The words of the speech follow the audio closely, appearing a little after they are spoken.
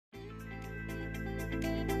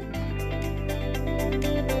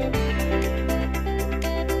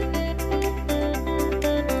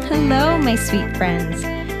my sweet friends.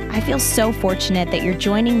 I feel so fortunate that you're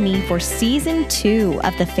joining me for season 2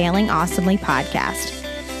 of the Failing Awesomely podcast.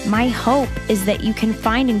 My hope is that you can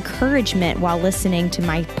find encouragement while listening to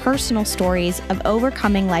my personal stories of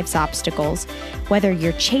overcoming life's obstacles, whether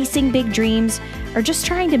you're chasing big dreams or just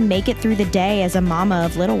trying to make it through the day as a mama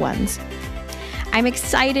of little ones. I'm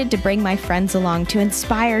excited to bring my friends along to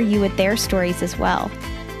inspire you with their stories as well.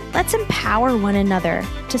 Let's empower one another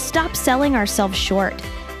to stop selling ourselves short,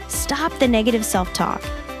 stop the negative self-talk,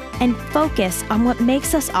 and focus on what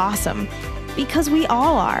makes us awesome, because we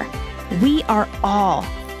all are. We are all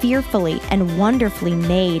fearfully and wonderfully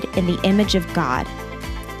made in the image of God.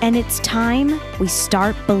 And it's time we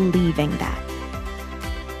start believing that.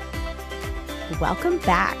 Welcome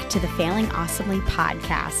back to the Failing Awesomely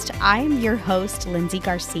podcast. I'm your host, Lindsay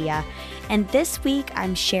Garcia, and this week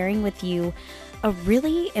I'm sharing with you a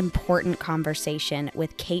really important conversation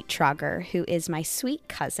with Kate Trauger, who is my sweet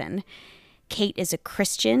cousin. Kate is a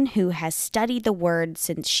Christian who has studied the Word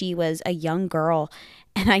since she was a young girl,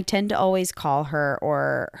 and I tend to always call her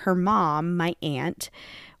or her mom my aunt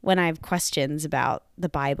when I have questions about the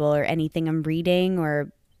Bible or anything I'm reading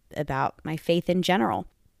or about my faith in general.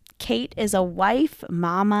 Kate is a wife,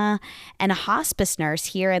 mama, and a hospice nurse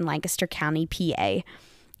here in Lancaster County, PA.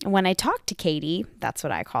 When I talked to Katie, that's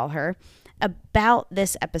what I call her, about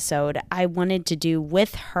this episode I wanted to do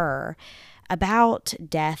with her about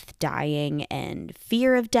death, dying, and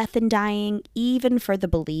fear of death and dying, even for the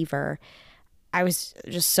believer, I was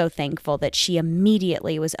just so thankful that she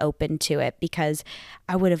immediately was open to it, because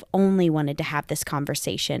I would have only wanted to have this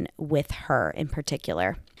conversation with her in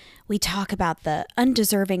particular. We talk about the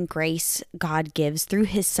undeserving grace God gives through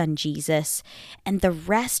his son Jesus and the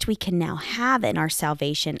rest we can now have in our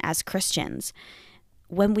salvation as Christians.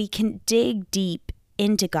 When we can dig deep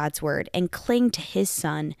into God's word and cling to his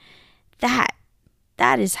son, that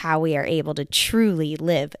is how we are able to truly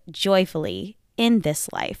live joyfully in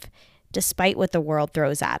this life, despite what the world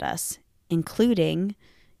throws at us, including,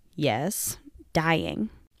 yes, dying.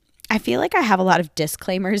 I feel like I have a lot of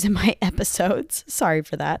disclaimers in my episodes. Sorry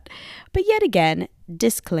for that. But yet again,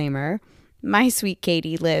 disclaimer, my sweet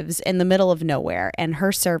Katie lives in the middle of nowhere, and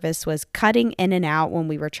her service was cutting in and out when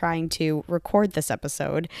we were trying to record this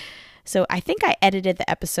episode. So I think I edited the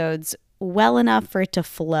episodes well enough for it to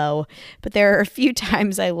flow, but there are a few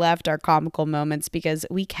times I left our comical moments because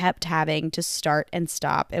we kept having to start and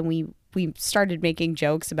stop, and we started making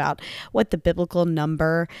jokes about what the biblical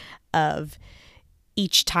number of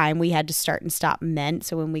each time we had to start and stop meant.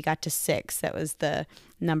 So when we got to 6, that was the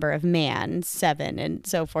number of man, 7, and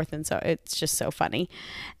so forth. And so it's just so funny.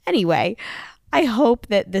 Anyway, I hope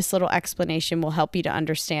that this little explanation will help you to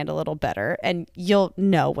understand a little better, and you'll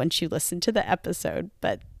know once you listen to the episode.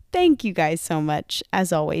 But thank you guys so much,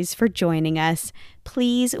 as always, for joining us.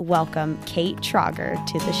 Please welcome Kate Trauger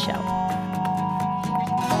to the show.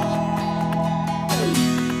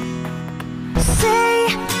 Say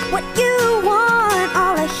what you want,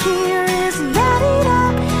 all I hear is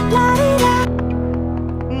la-di-da, la-di-da.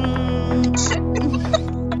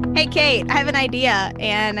 Hey, Kate, I have an idea,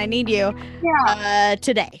 and I need you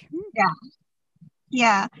today.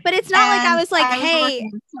 Yeah. But it's not like I was like, hey.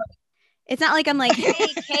 It's not like I'm like, hey,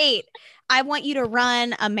 Kate, I want you to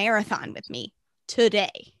run a marathon with me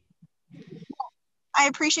today. I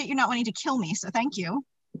appreciate you not wanting to kill me, so thank you.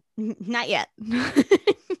 Not yet.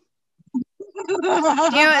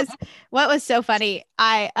 What was so funny?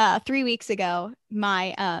 3 weeks ago,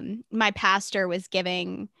 my pastor was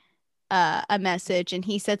giving a message, and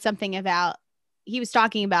he said something about, he was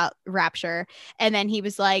talking about rapture, and then he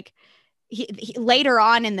was like, he later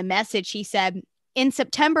on in the message, he said, in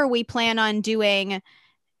September, we plan on doing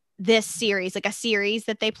this series, like a series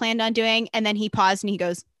that they planned on doing. And then he paused and he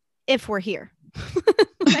goes, if we're here.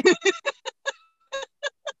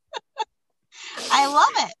 I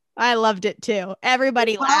love it. I loved it too.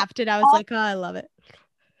 Everybody laughed, and I was like, oh, I love it.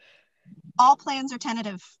 All plans are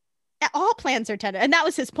tentative. All plans are tentative. And that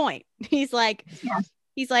was his point. He's like,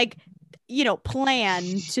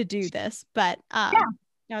 plan to do this. But that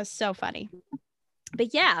was so funny.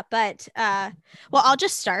 But I'll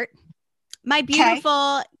just start. My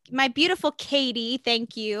beautiful Katie,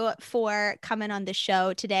 thank you for coming on the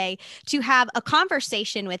show today to have a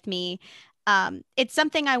conversation with me. It's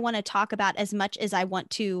something I want to talk about as much as I want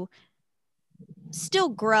to still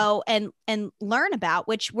grow and learn about,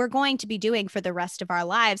 which we're going to be doing for the rest of our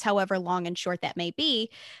lives, however long and short that may be.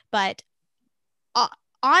 But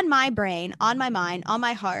on my brain, on my mind, on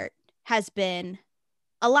my heart has been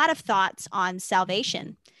a lot of thoughts on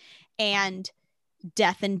salvation and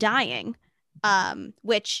death and dying.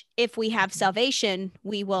 which if we have salvation,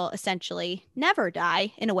 we will essentially never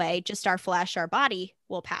die in a way, just our flesh, our body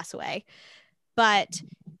will pass away. But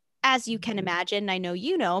as you can imagine, I know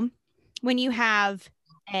you know, when you have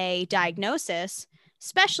a diagnosis,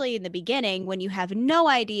 especially in the beginning, when you have no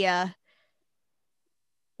idea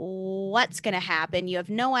what's going to happen, you have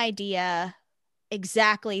no idea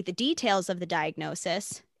exactly the details of the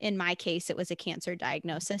diagnosis. In my case, it was a cancer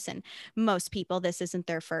diagnosis. And most people, this isn't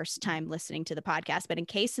their first time listening to the podcast. But in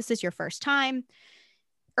case this is your first time,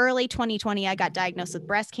 early 2020, I got diagnosed with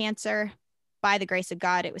breast cancer. By the grace of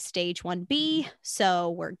God, it was stage 1B. So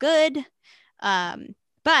we're good.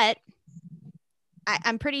 But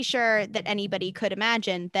I'm pretty sure that anybody could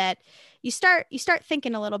imagine that you start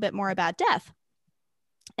thinking a little bit more about death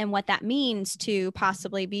and what that means to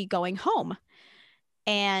possibly be going home.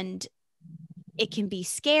 And it can be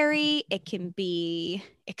scary. It can be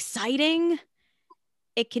exciting.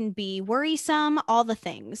 It can be worrisome, all the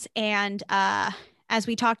things. And as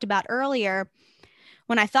we talked about earlier,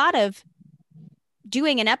 when I thought of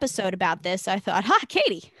doing an episode about this, I thought,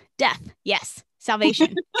 Katie, death. Yes.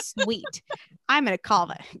 Salvation. Sweet. I'm going to call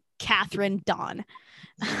it Catherine Dawn.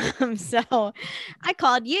 So I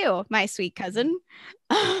called you, my sweet cousin.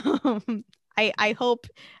 I hope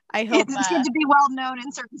it's good to be well known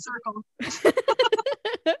in certain circles.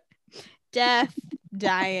 Death,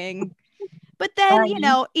 dying, but then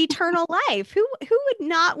eternal life. Who would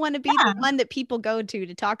not want to be the one that people go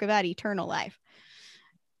to talk about eternal life?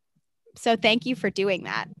 So thank you for doing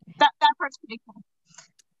that. That part's pretty cool.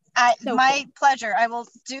 My pleasure. I will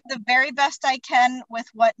do the very best I can with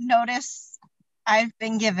what notice I've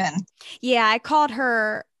been given. Yeah, I called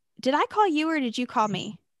her. Did I call you or did you call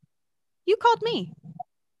me? You called me.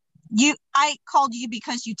 I called you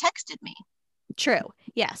because you texted me. True.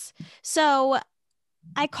 Yes. So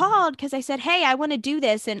I called because I said, hey, I want to do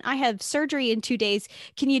this and I have surgery in 2 days.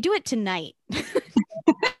 Can you do it tonight?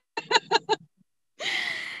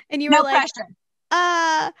 And you were like,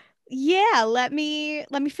 pressure. Yeah, let me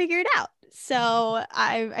figure it out. So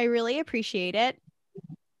I really appreciate it.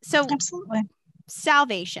 So absolutely.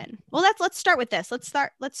 Salvation. Well, let's start with this. Let's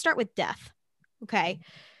start with death. Okay.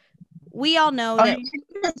 We all know that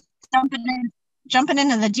jumping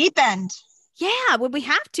into the deep end. Yeah, well, we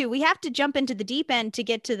have to jump into the deep end to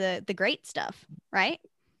get to the great stuff, right?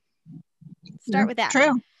 Start with that.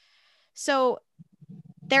 True. So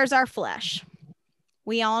there's our flesh.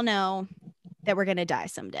 We all know that we're going to die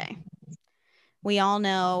someday. We all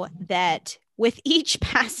know that with each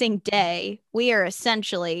passing day, we are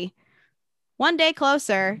essentially one day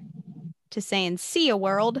closer to saying, see ya,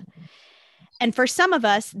 world. And for some of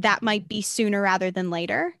us, that might be sooner rather than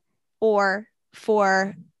later. Or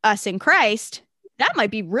for us in Christ, that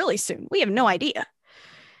might be really soon. We have no idea.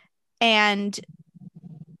 And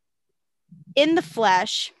in the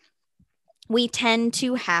flesh, we tend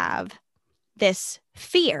to have this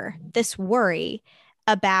fear, this worry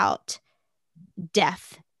about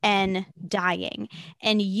death and dying.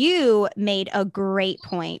 And you made a great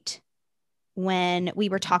point when we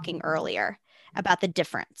were talking earlier about the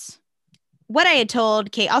difference. What I had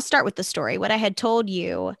told Kate, I'll start with the story. What I had told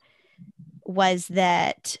you was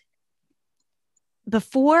that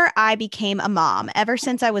before I became a mom, ever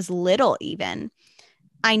since I was little even,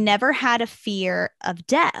 I never had a fear of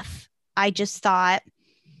death. I just thought,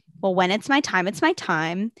 well, when it's my time, it's my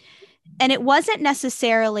time. And it wasn't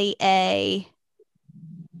necessarily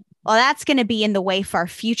well, that's going to be in the way for our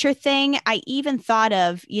future thing. I even thought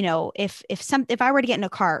of, if I were to get in a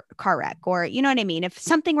car wreck, or, you know what I mean? If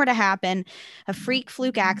something were to happen, a freak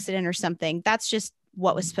fluke accident or something, that's just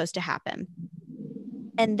what was supposed to happen.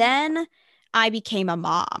 And then I became a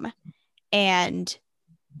mom, and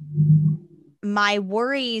my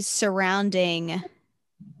worries surrounding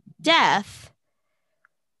death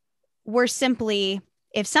were simply,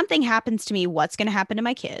 if something happens to me, what's going to happen to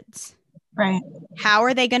my kids? Right. How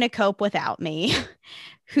are they going to cope without me?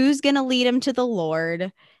 Who's going to lead them to the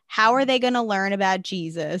Lord? How are they going to learn about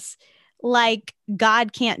Jesus? Like,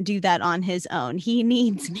 God can't do that on his own. He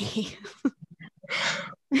needs me.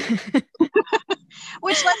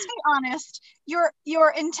 Which, let's be honest,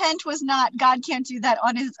 your intent was not God can't do that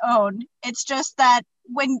on his own. It's just that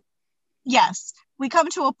we come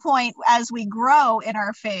to a point as we grow in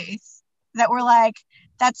our faith that we're like,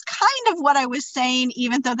 that's kind of what I was saying,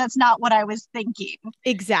 even though that's not what I was thinking.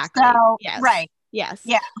 Exactly. So, yes. Right. Yes.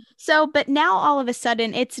 Yeah. So, but now all of a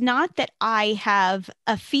sudden, it's not that I have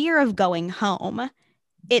a fear of going home.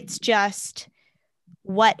 It's just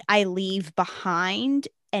what I leave behind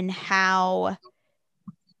and how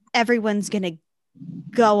everyone's going to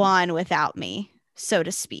go on without me, so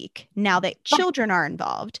to speak, now that children are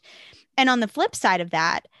involved. And on the flip side of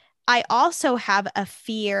that, I also have a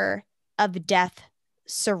fear of death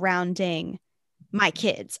surrounding my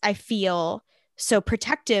kids. I feel so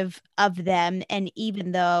protective of them. And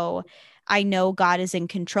even though I know God is in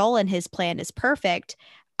control and his plan is perfect,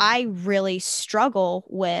 I really struggle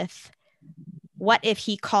with what if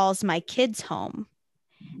he calls my kids home?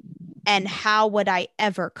 And how would I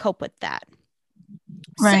ever cope with that?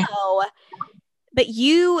 Right. So, but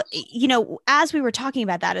you know, as we were talking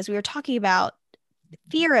about that, as we were talking about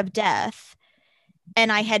fear of death,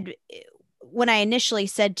 and I had, when I initially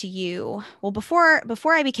said to you, well,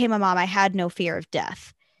 before I became a mom, I had no fear of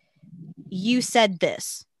death. You said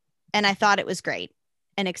this, and I thought it was great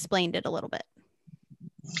and explained it a little bit.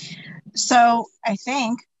 So I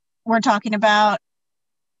think we're talking about,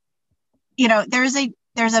 you know, there's a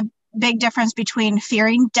big difference between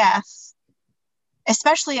fearing death,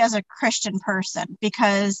 especially as a Christian person,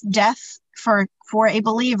 because death for a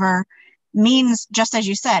believer means, just as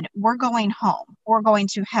you said, we're going home, we're going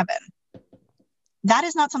to heaven. That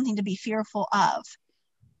is not something to be fearful of.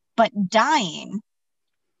 But dying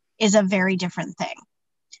is a very different thing.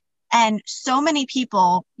 And so many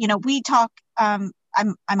people, you know, we talk, I'm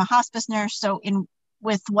a hospice nurse, so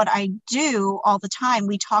with what I do all the time,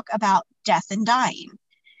 we talk about death and dying.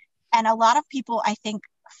 And a lot of people, I think,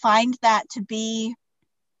 find that to be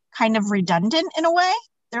kind of redundant in a way.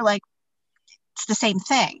 They're like, it's the same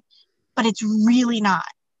thing, but it's really not.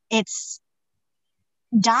 It's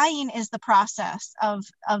dying is the process of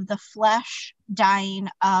the flesh dying,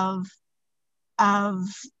 of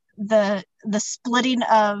the splitting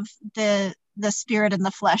of the spirit and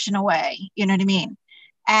the flesh in a way, you know what I mean?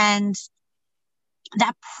 And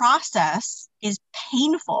that process is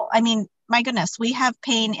painful. I mean, my goodness, we have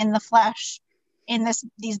pain in the flesh in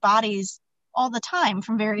these bodies all the time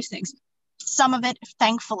from various things. Some of it,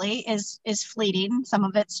 thankfully, is fleeting. Some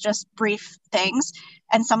of it's just brief things,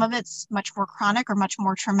 and some of it's much more chronic or much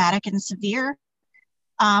more traumatic and severe.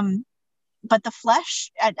 But the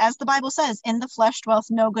flesh, as the Bible says, in the flesh dwelleth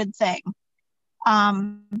no good thing.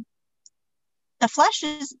 The flesh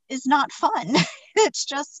is not fun. It's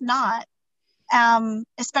just not.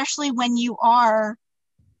 Especially when you are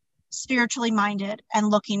spiritually minded and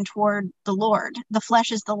looking toward the Lord. The flesh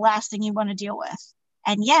is the last thing you want to deal with.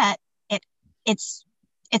 And yet it's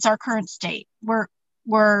our current state. We're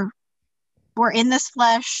in this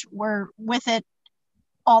flesh. We're with it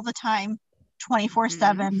all the time,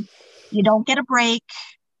 24/7. You don't get a break.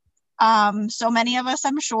 So many of us,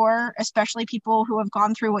 I'm sure, especially people who have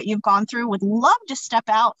gone through what you've gone through, would love to step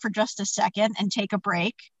out for just a second and take a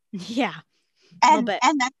break. Yeah. And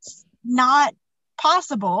that's not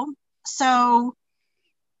possible. So,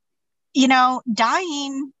 you know,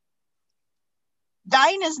 dying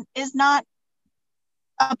is not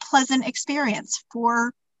a pleasant experience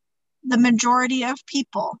for the majority of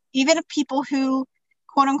people, even if people who,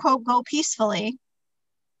 quote unquote, go peacefully.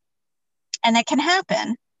 And it can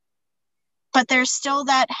happen, but there's still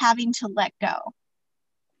that having to let go.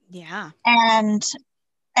 Yeah. And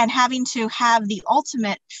having to have the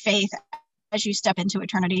ultimate faith as you step into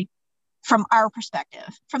eternity. From our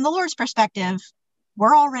perspective, from the Lord's perspective,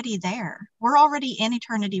 we're already there. We're already in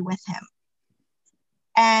eternity with him.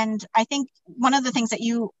 And I think one of the things that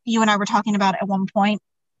you and I were talking about at one point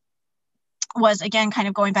was, again, kind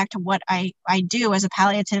of going back to what I do as a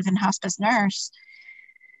palliative and hospice nurse.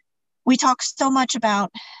 We talk so much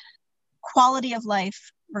about quality of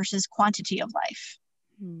life versus quantity of life.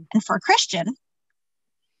 And for a Christian,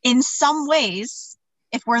 in some ways,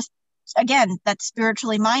 if we're, again, that's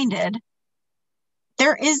spiritually minded,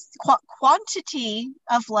 there is quantity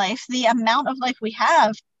of life, the amount of life we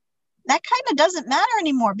have, that kind of doesn't matter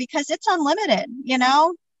anymore because it's unlimited. You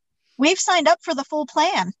know, we've signed up for the full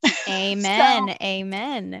plan. Amen.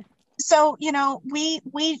 Amen. So, you know,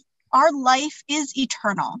 our life is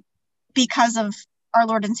eternal because of our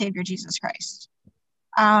Lord and Savior, Jesus Christ.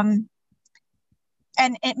 And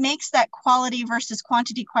it makes that quality versus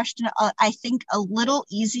quantity question, I think, a little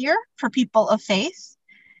easier for people of faith,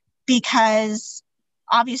 because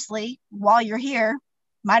obviously, while you're here,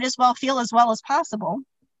 might as well feel as well as possible.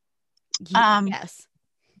 Yes.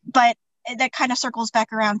 But that kind of circles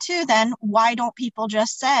back around too, then why don't people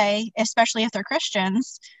just say, especially if they're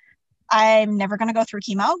Christians, I'm never going to go through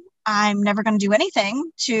chemo. I'm never going to do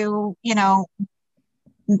anything to, you know,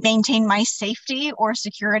 maintain my safety or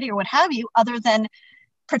security or what have you, other than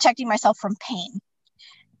protecting myself from pain.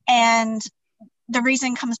 And the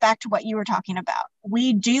reason comes back to what you were talking about.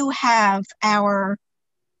 We do have our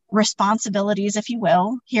responsibilities, if you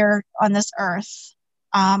will, here on this earth,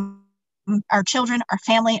 our children, our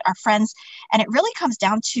family, our friends, and it really comes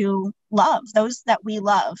down to love, those that we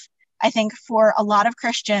love. I think for a lot of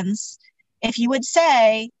Christians, if you would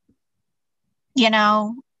say, you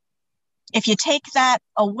know, if you take that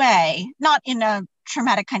away, not in a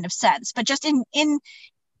traumatic kind of sense, but just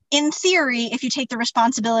in theory, if you take the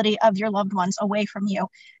responsibility of your loved ones away from you,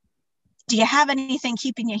 do you have anything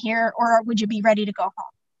keeping you here, or would you be ready to go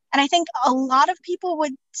home? And I think a lot of people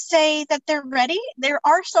would say that they're ready. There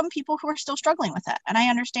are some people who are still struggling with that, and I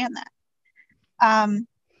understand that.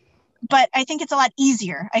 But I think it's a lot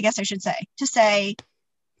easier, I guess I should say, to say,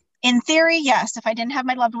 in theory, yes, if I didn't have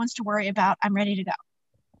my loved ones to worry about, I'm ready to go.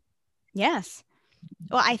 Yes.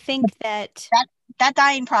 Well, I think that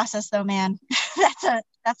dying process, though, man,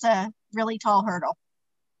 that's a really tall hurdle.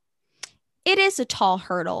 It is a tall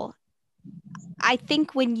hurdle. I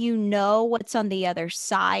think when you know what's on the other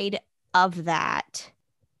side of that,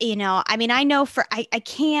 you know, I mean, I know I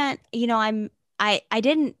can't, you know, I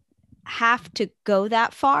didn't have to go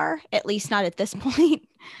that far, at least not at this point,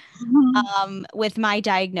 with my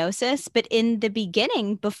diagnosis. But in the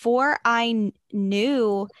beginning, before I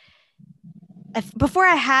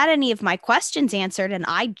had any of my questions answered, and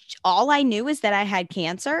all I knew is that I had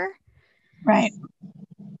cancer. Right.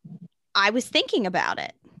 I was thinking about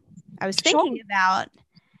it. I was thinking about,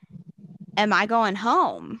 am I going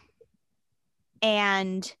home?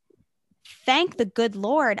 And thank the good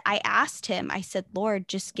Lord, I asked him, I said, Lord,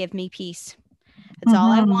 just give me peace. That's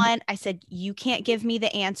all I want. I said, you can't give me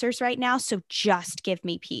the answers right now, so just give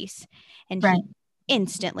me peace. And he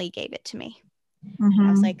instantly gave it to me. I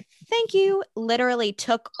was like, thank you. Literally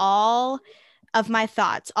took all of my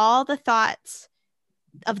thoughts, all the thoughts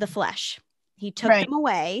of the flesh. He took them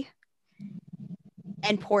away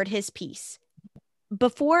and poured his peace.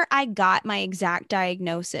 Before I got my exact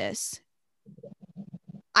diagnosis,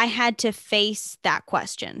 I had to face that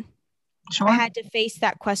question. Sure. I had to face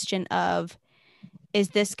that question of, is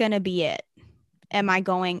this going to be it? Am I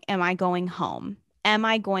going home? Am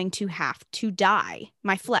I going to have to die?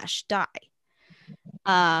 My flesh die?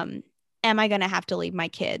 Am I going to have to leave my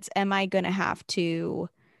kids? Am I going to have to,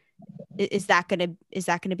 is that going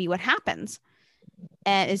to be what happens?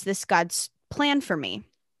 And is this God's plan for me?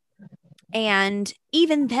 And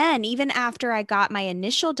even then, even after I got my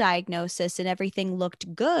initial diagnosis and everything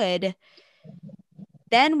looked good,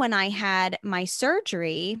 then when I had my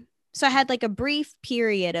surgery, so I had like a brief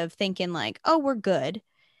period of thinking like, oh, we're good.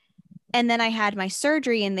 And then I had my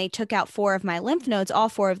surgery and they took out 4 of my lymph nodes. All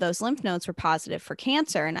 4 of those lymph nodes were positive for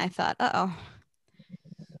cancer. And I thought, uh-oh,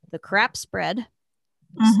 the crap spread.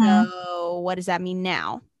 So what does that mean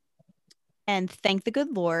now? And thank the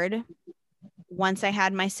good Lord, once I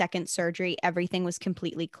had my second surgery, everything was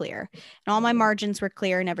completely clear. And all my margins were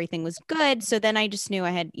clear and everything was good. So then I just knew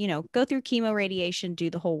I had, go through chemo, radiation, do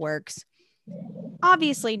the whole works.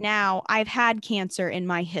 Obviously now I've had cancer in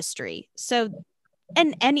my history. So,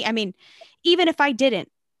 even if I didn't,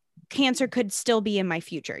 cancer could still be in my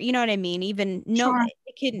future. You know what I mean? Even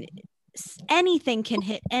anything can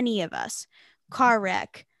hit any of us. Car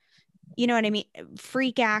wreck, you know what I mean?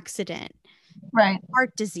 Freak accident, right?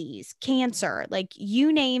 Heart disease, cancer, like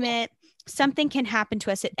you name it, something can happen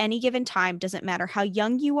to us at any given time. Doesn't matter how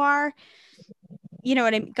young you are. You know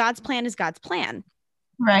what I mean? God's plan is God's plan.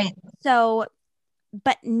 Right. So,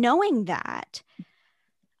 but knowing that,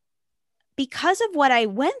 because of what I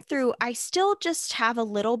went through, I still just have a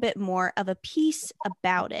little bit more of a peace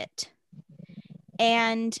about it.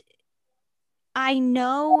 And I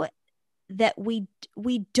know that we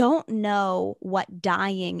don't know what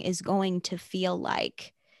dying is going to feel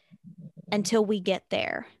like until we get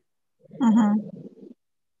there.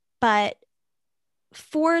 But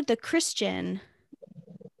for the Christian,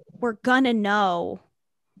 we're gonna know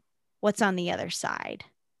what's on the other side.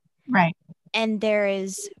 Right. And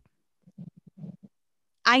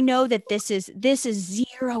I know that this is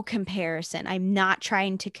zero comparison. I'm not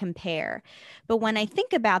trying to compare. But when I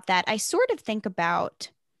think about that, I sort of think about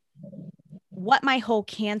what my whole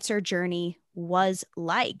cancer journey was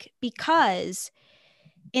like, because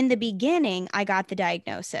in the beginning, I got the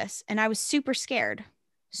diagnosis and I was super scared,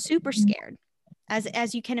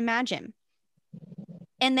 as you can imagine.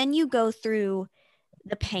 And then you go through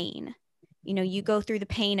the pain. You go through the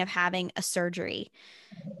pain of having a surgery.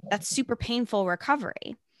 That's super painful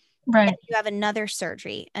recovery. Right. And you have another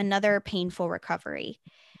surgery, another painful recovery,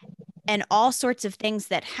 and all sorts of things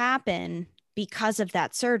that happen because of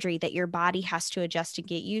that surgery that your body has to adjust and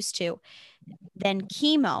get used to. Then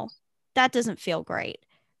chemo, that doesn't feel great.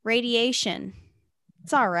 Radiation,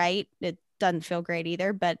 it's all right. It doesn't feel great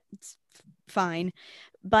either, but it's fine.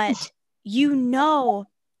 But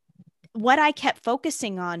what I kept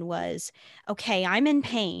focusing on was, okay, I'm in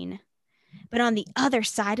pain, but on the other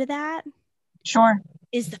side of that, Sure.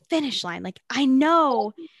 is the finish line. Like, I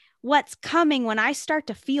know what's coming when I start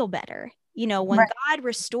to feel better. You know, when Right. God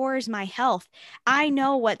restores my health, I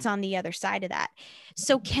know what's on the other side of that.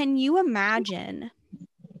 So can you imagine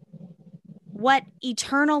what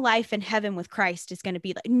eternal life in heaven with Christ is going to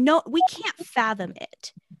be like? No, we can't fathom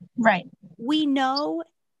it. Right. We know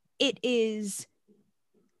it is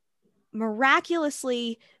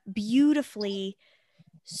miraculously, beautifully,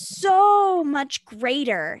 so much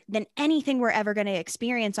greater than anything we're ever going to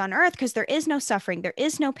experience on earth, because there is no suffering, there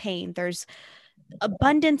is no pain, there's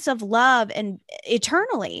abundance of love and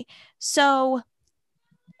eternally. So,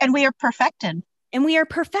 And we are perfected. and we are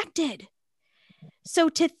perfected. So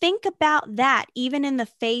to think about that, even in the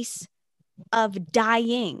face of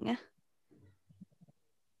dying,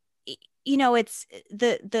 you know, it's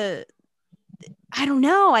the I don't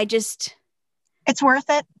know. It's worth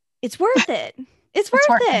it. It's worth it. It's worth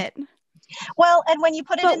it. Well, and when you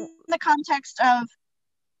put it But- in the context of,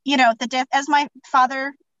 you know, the death, as my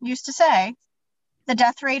father used to say, the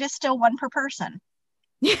death rate is still 1 per person.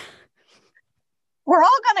 We're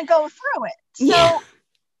all going to go through it. So Yeah.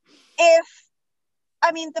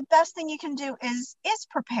 the best thing you can do is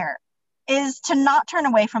prepare, is to not turn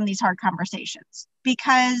away from these hard conversations,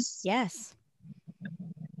 because Yes.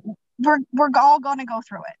 we're all going to go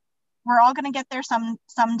through it. We're all going to get there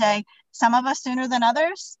someday. Some of us sooner than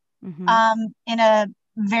others, Mhm. in a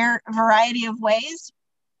variety of ways.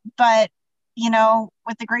 But, you know,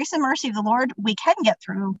 with the grace and mercy of the Lord, we can get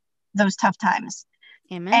through those tough times.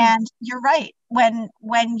 Amen. And you're right. When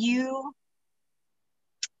you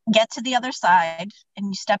get to the other side and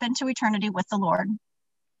you step into eternity with the Lord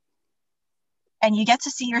and you get to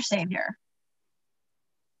see your Savior,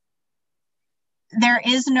 there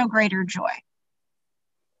is no greater joy.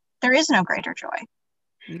 There is no greater joy.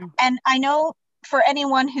 Yeah. And I know for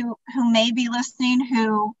anyone who may be listening,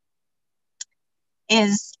 who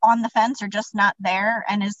is on the fence or just not there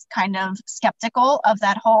and is kind of skeptical of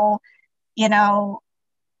that whole, you know,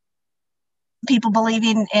 people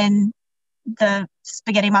believing in the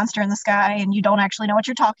spaghetti monster in the sky, and you don't actually know what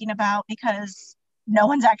you're talking about because no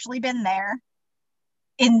one's actually been there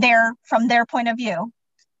from their point of view.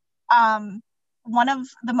 One of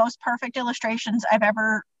the most perfect illustrations I've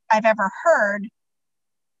ever heard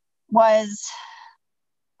was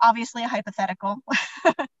obviously a hypothetical,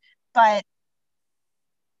 but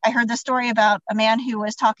I heard the story about a man who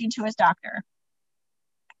was talking to his doctor,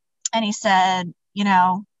 and he said, you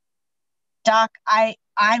know, Doc,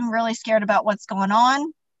 I'm really scared about what's going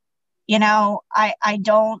on. You know,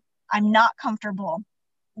 I'm not comfortable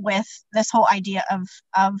with this whole idea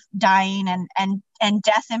of dying and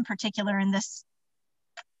death in particular in this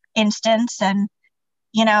instance. And,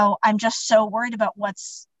 you know, I'm just so worried about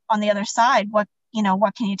what's on the other side. What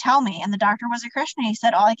can you tell me? And the doctor was a Christian. He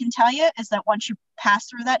said, all I can tell you is that once you pass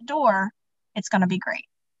through that door, it's going to be great.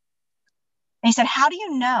 And he said, how do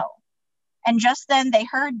you know? And just then they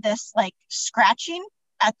heard this like scratching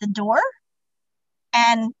at the door,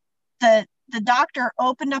 and the doctor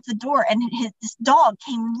opened up the door, and this dog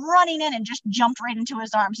came running in and just jumped right into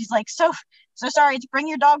his arms. He's like, so sorry to bring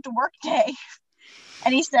your dog to work today.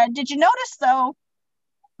 And he said, did you notice though,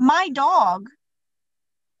 my dog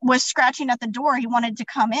was scratching at the door. He wanted to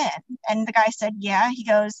come in. And the guy said, yeah. He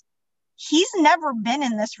goes, he's never been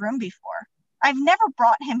in this room before. I've never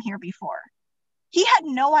brought him here before. He had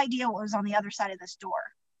no idea what was on the other side of this door,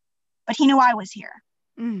 but he knew I was here.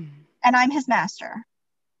 And I'm his master.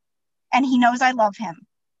 And he knows I love him.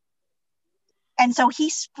 And so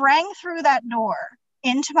he sprang through that door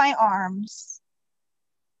into my arms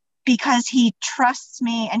because he trusts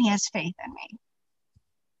me and he has faith in me.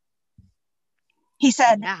 He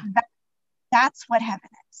said, Yeah. That's what heaven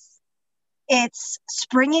is. It's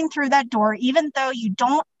springing through that door, even though you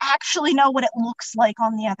don't actually know what it looks like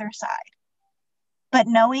on the other side, but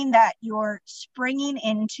knowing that you're springing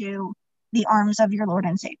into the arms of your Lord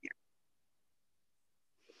and Savior.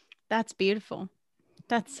 That's beautiful.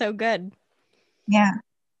 That's so good. Yeah.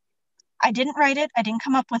 I didn't write it. I didn't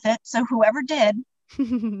come up with it. So whoever did,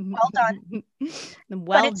 well done.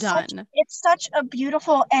 Well done. It's such a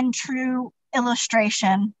beautiful and true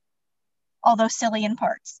illustration, although silly in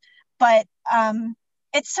parts. But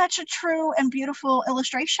it's such a true and beautiful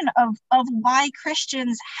illustration of why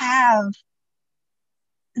Christians have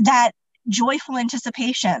that joyful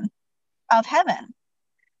anticipation of heaven.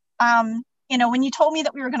 You know, when you told me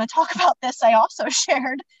that we were going to talk about this, I also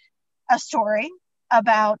shared a story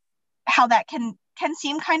about how that can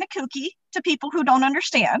seem kind of kooky to people who don't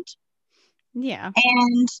understand. Yeah.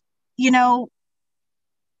 And, you know,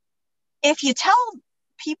 if you tell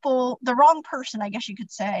people, the wrong person, I guess you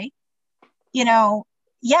could say, you know,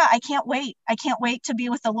 yeah, I can't wait. I can't wait to be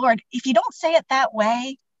with the Lord. If you don't say it that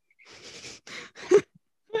way, things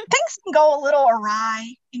can go a little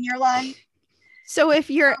awry in your life. So if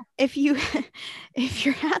you if you're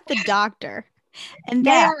at the doctor and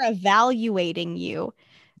they Yeah. are evaluating you,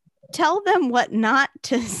 tell them what not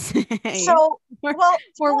to say. So, or, well,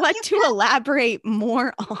 or well, what you to elaborate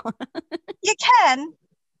more on. you can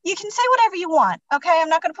say whatever you want. Okay. I'm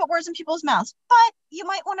not going to put words in people's mouths, but you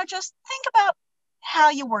might want to just think about how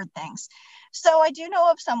you word things. So I do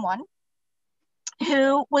know of someone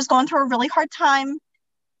who was going through a really hard time,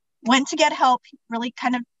 went to get help, really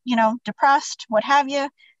kind of, depressed, what have you.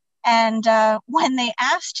 And when they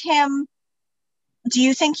asked him, do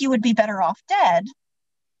you think you would be better off dead?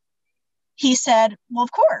 He said, well,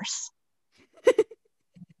 of course.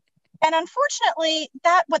 And unfortunately,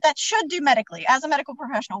 what that should do medically, as a medical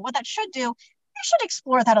professional, what that should do, you should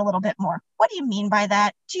explore that a little bit more. What do you mean by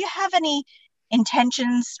that? Do you have any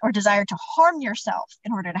intentions or desire to harm yourself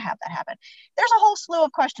in order to have that happen? There's a whole slew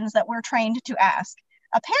of questions that we're trained to ask.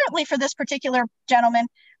 Apparently, for this particular gentleman,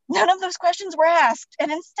 none of those questions were asked.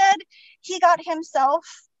 And instead, he got himself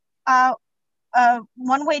a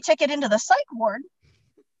one-way ticket into the psych ward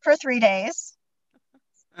for 3 days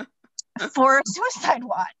for suicide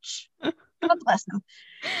watch. God bless him.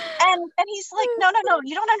 And he's like, no,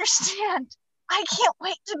 you don't understand. I can't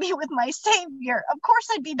wait to be with my savior. Of course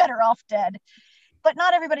I'd be better off dead. But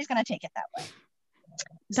not everybody's going to take it that way.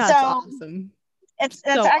 That's awesome. It's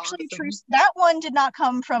actually awesome. True. That one did not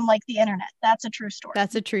come from like the internet. That's a true story.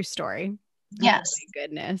 That's a true story. Yes. Oh my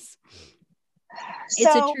goodness.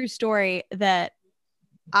 It's a true story that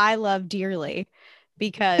I love dearly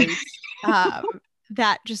because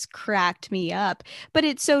that just cracked me up. But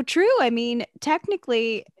it's so true. I mean,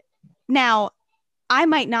 technically, now I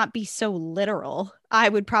might not be so literal. I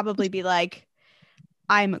would probably be like,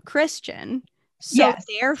 I'm a Christian. So yes.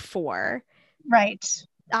 Therefore, right.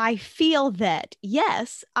 I feel that,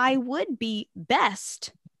 yes, I would be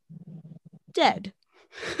best dead.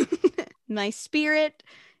 My spirit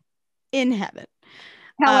in heaven.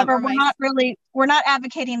 However, we're not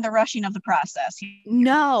advocating the rushing of the process.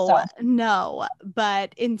 No.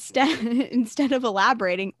 But instead of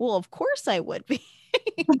elaborating, well, of course I would be.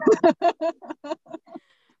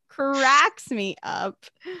 Cracks me up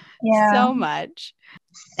so much.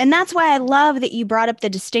 And that's why I love that you brought up the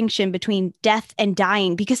distinction between death and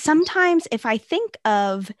dying, because sometimes if I think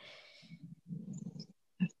of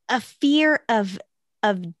a fear of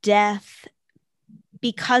death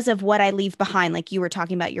because of what I leave behind, like you were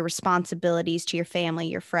talking about your responsibilities to your family,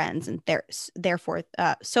 your friends, and therefore,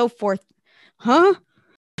 so forth. Huh?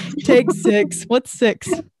 Take 6. What's 6?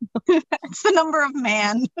 It's the number of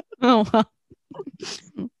man. Oh, well.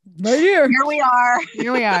 Right here. Here we are.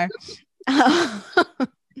 Here we are.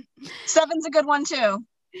 7's a good one too.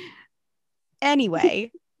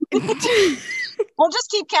 Anyway. We'll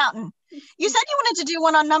just keep counting. You said you wanted to do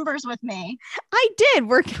one on numbers with me. I did.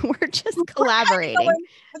 We're just collaborating.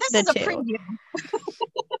 This is a preview.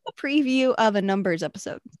 Preview of a numbers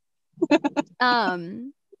episode. What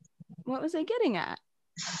was I getting at?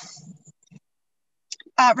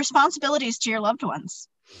 Responsibilities to your loved ones.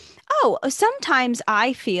 Oh, sometimes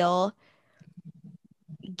I feel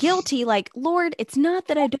guilty, like, Lord, it's not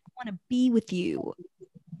that I don't want to be with you.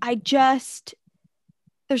 There's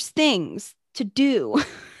things to do.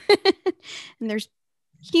 And there's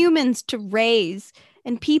humans to raise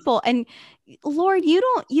and people. And Lord, you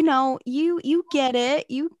don't, you get it.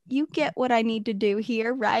 You get what I need to do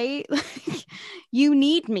here, right? You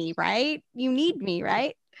need me, right? You need me,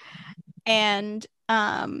 right? And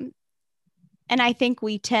I think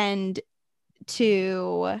we tend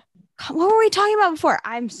to, what were we talking about before?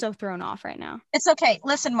 I'm so thrown off right now. It's okay.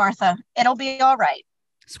 Listen, Martha, it'll be all right.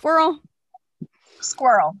 Squirrel.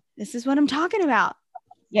 This is what I'm talking about.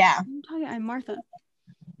 Yeah. I'm Martha.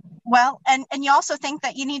 Well, and you also think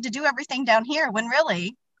that you need to do everything down here when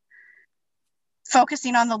really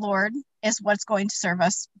focusing on the Lord is what's going to serve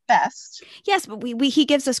us best. Yes, but he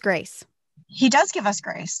gives us grace. He does give us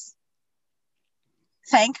grace.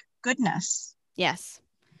 Thank goodness. Yes.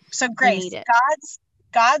 So grace,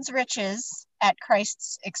 God's riches at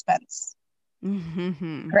Christ's expense.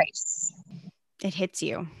 Mm-hmm. Grace. It hits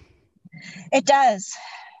you. It does.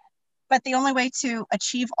 But the only way to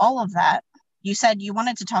achieve all of that, you said you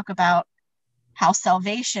wanted to talk about how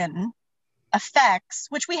salvation affects,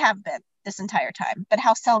 which we have been this entire time, but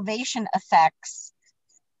how salvation affects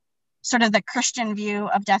sort of the Christian view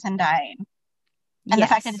of death and dying. And the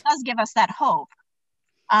fact that it does give us that hope.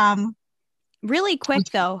 Really quick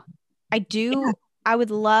though, I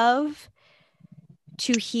would love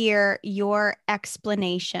to hear your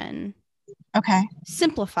explanation Okay.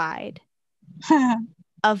 simplified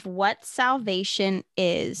of what salvation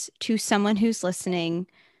is to someone who's listening,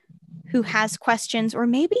 who has questions or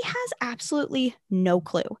maybe has absolutely no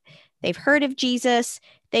clue. They've heard of Jesus,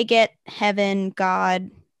 they get heaven,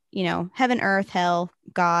 God, heaven, earth, hell,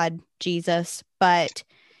 God, Jesus, but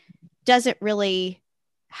doesn't really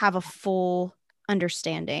have a full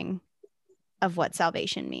understanding of what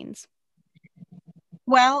salvation means.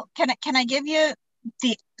 Well, can I give you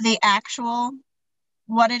the actual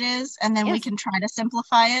what it is, and then we Yes. can try to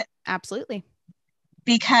simplify it? Absolutely.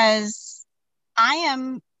 Because I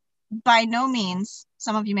am by no means,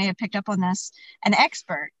 some of you may have picked up on this, an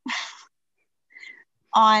expert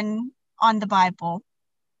on the Bible,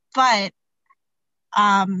 but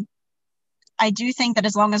I do think that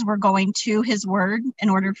as long as we're going to his word in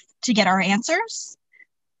order to get our answers,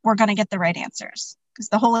 we're going to get the right answers, because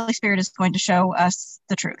the Holy Spirit is going to show us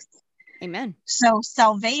the truth. Amen. So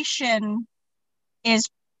salvation is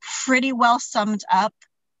pretty well summed up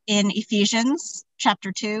in Ephesians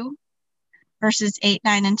chapter 2, verses 8,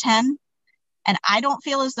 9, and 10. And I don't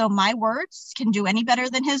feel as though my words can do any better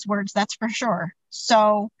than his words, that's for sure.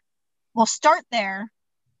 So we'll start there,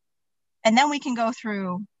 and then we can go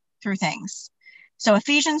through things. So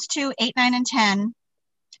Ephesians 2, 8, 9, and 10.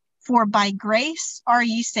 For by grace are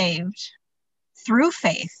ye saved through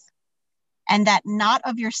faith, and that not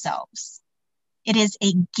of yourselves. It is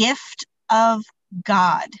a gift of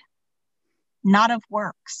God, not of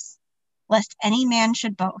works, lest any man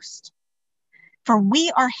should boast. For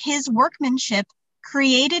we are his workmanship,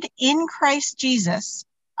 created in Christ Jesus,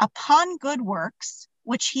 upon good works,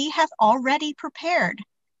 which he hath already prepared,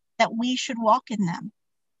 that we should walk in them.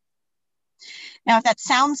 Now, if that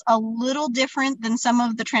sounds a little different than some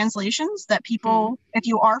of the translations that people, if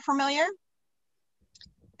you are familiar,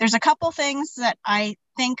 there's a couple things that I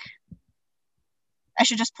think I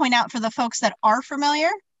should just point out for the folks that are familiar.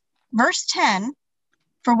 Verse 10,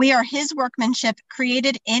 for we are his workmanship,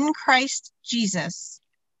 created in Christ Jesus,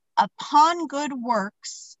 upon good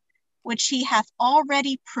works, which he hath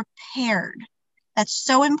already prepared. That's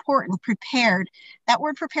so important, prepared. That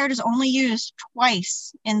word prepared is only used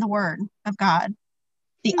twice in the word of God.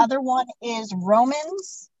 The other one is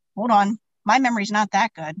Romans. Hold on, my memory's not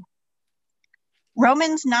that good.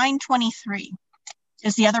 Romans 9:23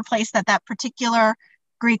 is the other place that particular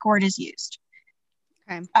Greek word is used.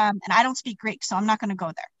 Okay. And I don't speak Greek, so I'm not going to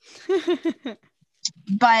go there.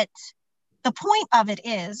 But the point of it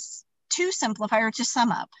is to simplify or to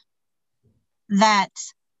sum up that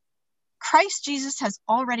Christ Jesus has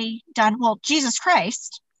already done, well, Jesus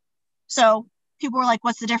Christ. So people were like,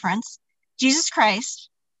 what's the difference? Jesus Christ,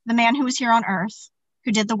 the man who was here on earth,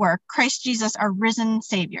 who did the work, Christ Jesus, our risen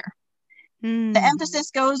Savior. The emphasis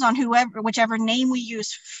goes on whichever name we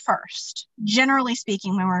use first, generally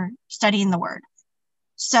speaking, when we're studying the word.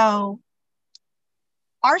 So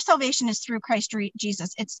our salvation is through Christ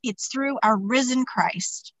Jesus. It's through our risen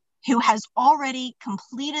Christ, who has already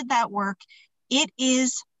completed that work. It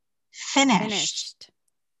is finished.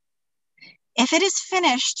 If it is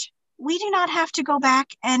finished, we do not have to go back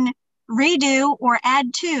and redo or add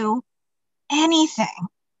to anything.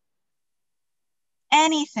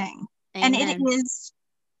 Amen. And it is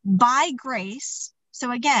by grace.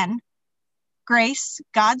 So again, grace,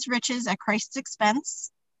 God's riches at Christ's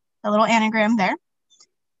expense, the little anagram there,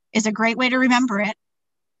 is a great way to remember it.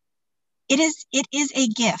 It is a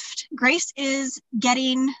gift. Grace is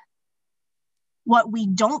getting what we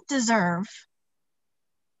don't deserve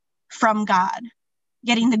from God,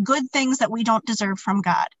 getting the good things that we don't deserve from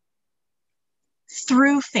God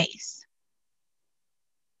through faith.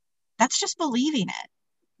 That's just believing it.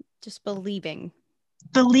 Just believing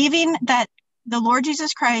that the Lord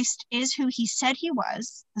Jesus Christ is who he said he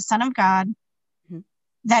was, the Son of God,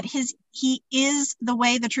 that he is the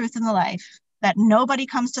way, the truth, and the life, that nobody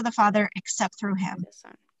comes to the Father except through him.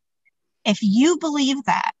 If you believe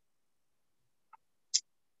that,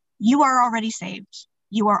 you are already saved.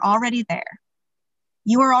 You are already there.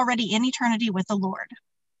 You are already in eternity with the Lord.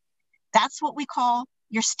 That's what we call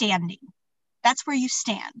your standing. That's where you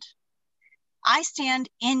stand. I stand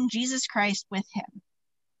in Jesus Christ with him.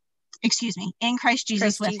 Excuse me, in Christ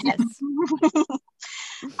Jesus with him.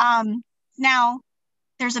 Now,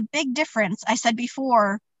 there's a big difference. I said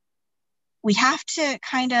before, we have to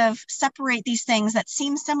kind of separate these things that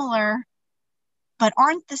seem similar, but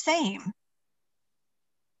aren't the same.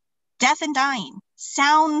 Death and dying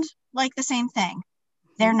sound like the same thing.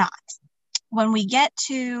 They're not. When we get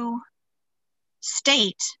to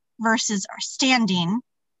state versus our standing,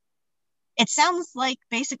 it sounds like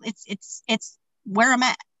basically it's where I'm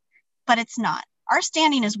at, but it's not. Our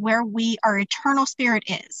standing is where our eternal spirit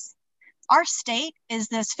is. our state is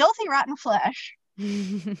this filthy, rotten flesh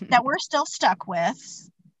that we're still stuck with,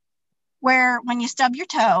 where when you stub your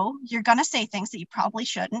toe, you're going to say things that you probably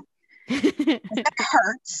shouldn't. It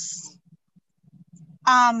hurts.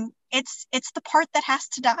 It's the part that has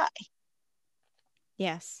to die.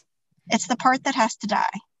 Yes. It's the part that has to die.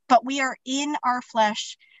 But we are in our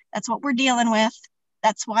flesh. That's what we're dealing with.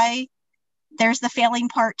 That's why there's the failing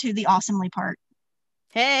part to the awesomely part.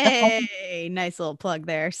 Hey, nice little plug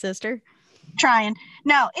there, sister. Trying.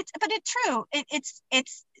 No, it's true. It's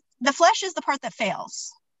the flesh is the part that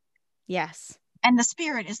fails. Yes. And the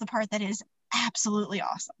spirit is the part that is absolutely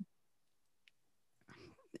awesome.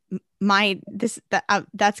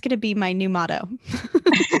 That's going to be my new motto.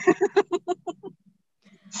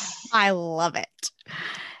 I love it.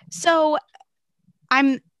 So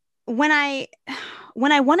when I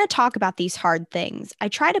want to talk about these hard things, I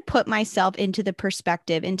try to put myself into the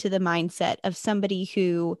perspective, into the mindset of somebody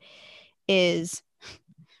who is,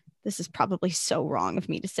 this is probably so wrong of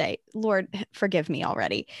me to say, Lord, forgive me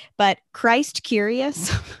already, but Christ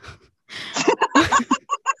curious.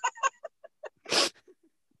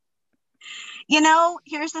 You know,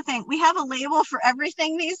 here's the thing. We have a label for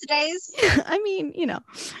everything these days. I mean, you know.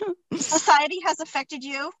 Society has affected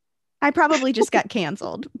you. I probably just got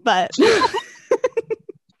canceled, but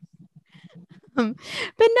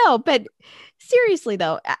but seriously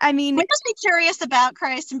though, I mean, we just be curious about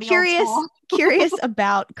Christ and be curious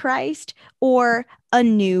about Christ, or a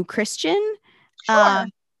new Christian, sure.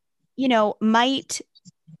 You know, might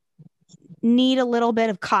need a little bit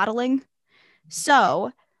of coddling.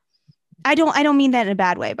 So I don't mean that in a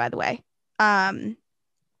bad way, by the way.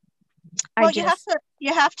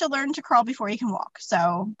 You have to learn to crawl before you can walk.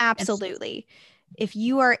 So absolutely. If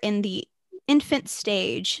you are in the infant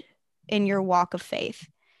stage in your walk of faith,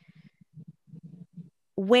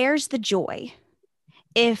 where's the joy?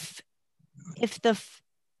 If the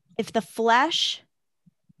flesh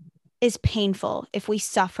is painful, if we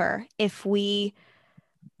suffer, if we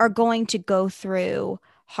are going to go through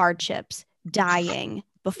hardships, dying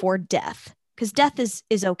before death, because death is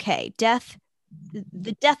okay.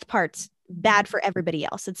 The death part's bad for everybody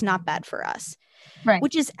else. It's not bad for us. Right.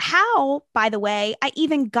 Which is how, by the way, I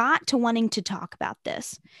even got to wanting to talk about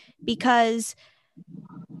this, because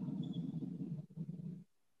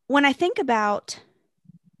when I thought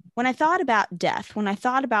about death, when I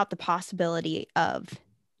thought about the possibility of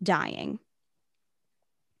dying,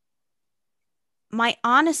 my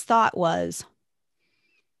honest thought was,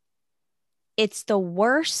 it's the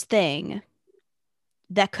worst thing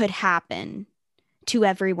that could happen to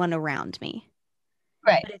everyone around me.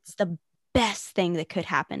 Right. But it's the best thing that could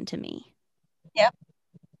happen to me. Yep.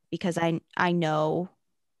 Because I know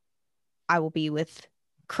I will be with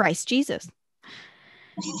Christ Jesus.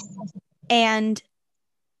 And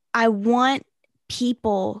I want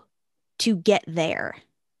people to get there.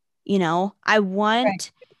 You know, I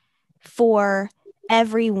want for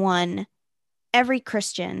everyone, every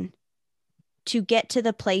Christian, to get to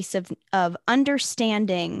the place of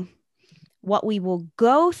understanding what we will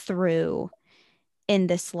go through in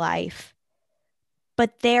this life.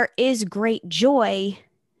 But there is great joy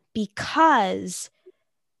because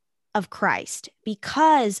of Christ,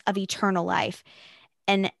 because of eternal life,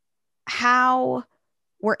 and how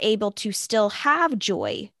we're able to still have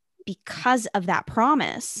joy because of that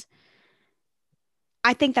promise.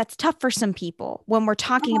 I think that's tough for some people when we're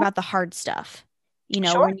talking about the hard stuff. You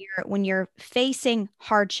know, sure. when you're facing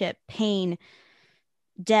hardship, pain,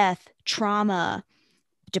 death, trauma,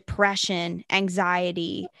 depression,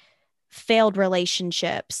 anxiety, failed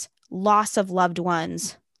relationships, loss of loved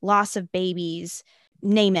ones, loss of babies,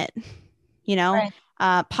 name it, you know,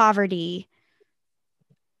 poverty.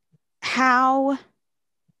 How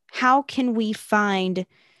can we find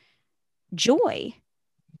joy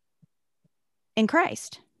in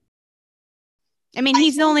Christ? I mean,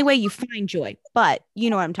 he's the only way you find joy, but you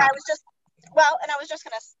know what I'm talking about. I was just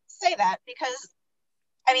going to say that because,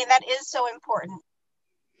 I mean, that is so important.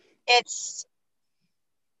 I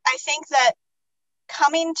think that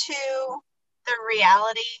coming to the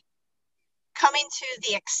reality, coming to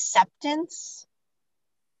the acceptance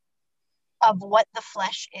of what the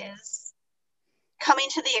flesh is, coming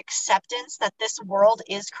to the acceptance that this world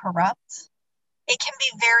is corrupt, it can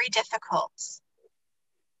be very difficult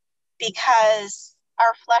because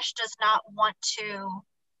our flesh does not want to,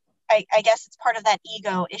 I guess it's part of that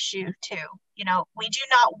ego issue too. You know, we do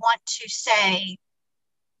not want to say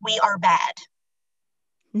we are bad.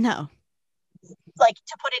 No. Like,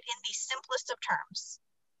 to put it in the simplest of terms,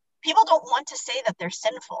 people don't want to say that they're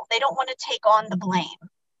sinful. They don't want to take on the blame.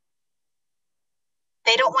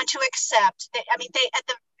 They don't want to accept.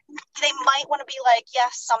 they might want to be like,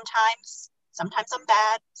 yes, sometimes I'm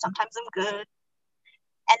bad, sometimes I'm good.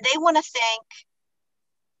 And they want to think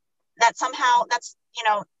that somehow that's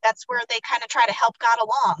where they kind of try to help God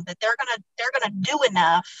along, that they're gonna do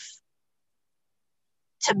enough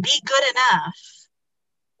to be good enough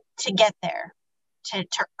to get there, to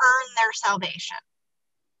earn their salvation.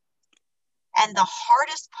 And the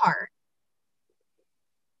hardest part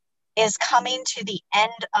is coming to the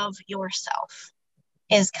end of yourself,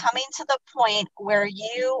 is coming to the point where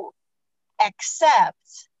you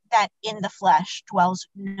accept that in the flesh dwells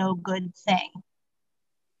no good thing.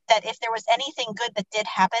 That if there was anything good that did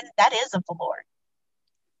happen, that is of the Lord.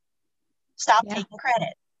 Stop taking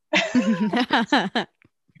credit.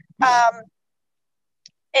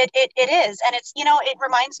 It is. And it's, it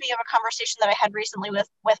reminds me of a conversation that I had recently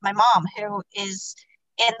with my mom, who is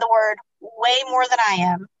in the Word way more than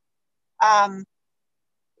I am,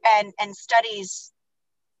 and studies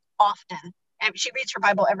often. And she reads her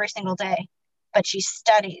Bible every single day, but she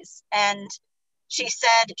studies. And she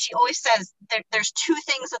always says there's two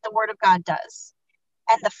things that the Word of God does.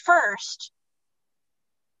 And the first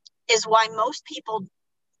is why most people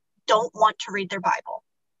don't want to read their Bible.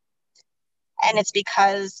 And it's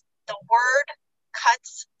because the Word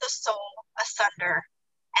cuts the soul asunder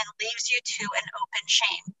and leaves you to an open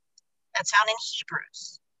shame. That's found in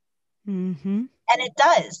Hebrews. Mm-hmm. And it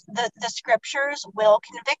does. The scriptures will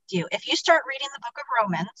convict you. If you start reading the book of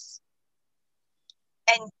Romans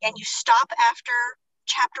and you stop after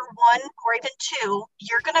chapter 1 or even 2,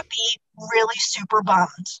 you're going to be really super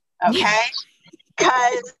bummed. Okay?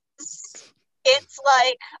 Because it's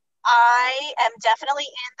like, I am definitely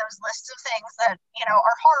in those lists of things that,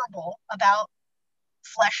 are horrible about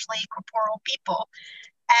fleshly, corporeal people.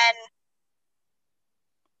 And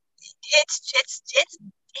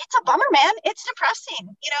it's a bummer, man. It's depressing.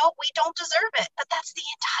 We don't deserve it, but that's the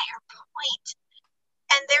entire point.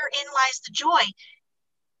 And therein lies the joy.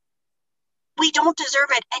 We don't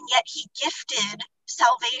deserve it, and yet he gifted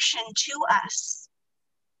salvation to us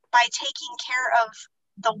by taking care of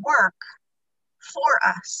the work for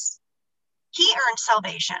us. He earned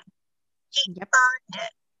salvation. He earned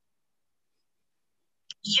it.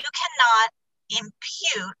 You cannot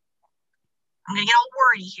impute, I'm going to get all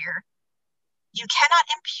wordy here. You cannot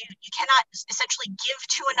impute, you cannot essentially give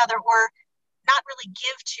to another, or not really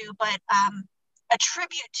give to, but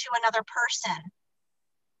attribute to another person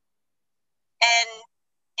an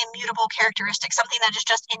immutable characteristic, something that is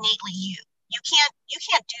just innately you. You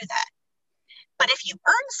can't do that. But if you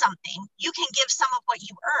earn something, you can give some of what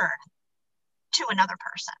you earn to another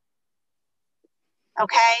person.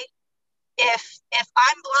 Okay? If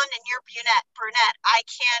I'm blonde and you're brunette, I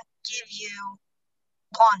can't give you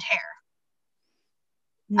blonde hair.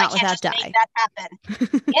 Not I can't without just dye. make that happen.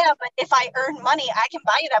 Yeah, but if I earn money, I can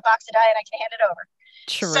buy you that box of dye and I can hand it over.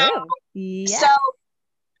 True. So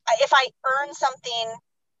if I earn something,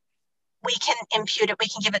 we can impute it. We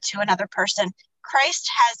can give it to another person. Christ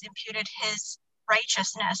has imputed his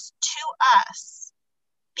righteousness to us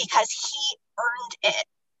because he earned it.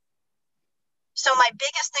 So my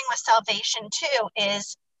biggest thing with salvation too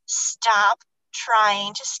is stop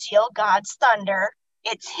trying to steal God's thunder.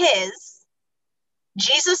 It's his.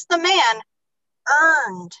 Jesus, the man,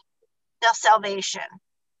 earned the salvation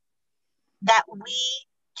that we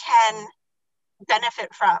can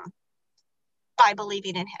benefit from by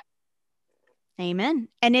believing in him. Amen.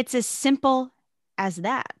 And it's as simple as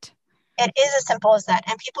that. It is as simple as that.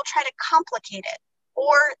 And people try to complicate it,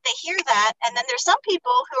 or they hear that. And then there's some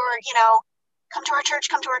people who are, come to our church.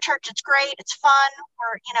 It's great. It's fun.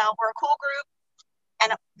 We're a cool group.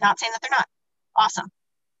 And I'm not saying that they're not awesome,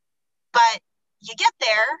 but you get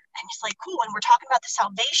there and it's like, cool. And we're talking about the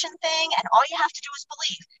salvation thing. And all you have to do is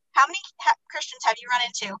believe. How many Christians have you run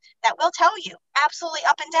into that will tell you absolutely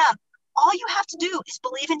up and down, all you have to do is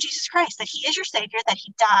believe in Jesus Christ, that he is your savior, that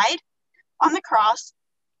he died on the cross,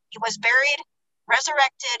 he was buried,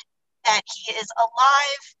 resurrected, that he is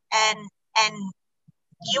alive, and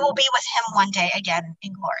you will be with him one day again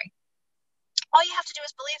in glory. All you have to do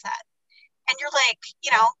is believe that. And you're like,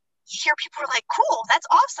 you hear people are like, cool, that's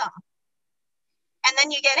awesome. And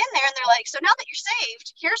then you get in there and they're like, so now that you're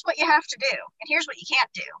saved, here's what you have to do. And here's what you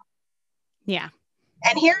can't do. Yeah.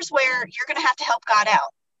 And here's where you're going to have to help God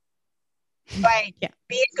out by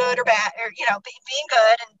being good or bad, or, being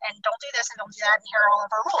good and don't do this and don't do that. And here are all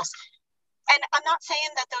of our rules. And I'm not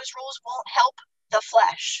saying that those rules won't help the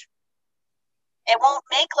flesh. It won't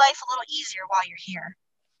make life a little easier while you're here.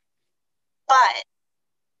 But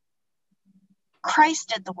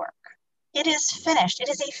Christ did the work. It is finished. It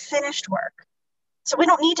is a finished work. So we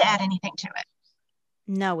don't need to add anything to it.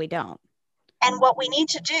 No, we don't. And what we need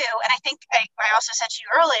to do, and I think I also said to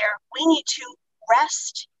you earlier, we need to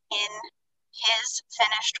rest in his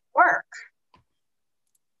finished work.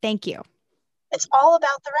 Thank you. It's all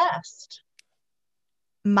about the rest.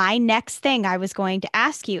 My next thing I was going to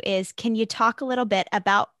ask you is, can you talk a little bit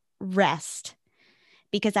about rest?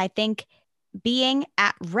 Because I think being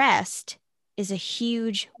at rest is a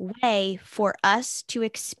huge way for us to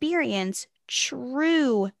experience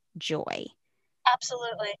true joy.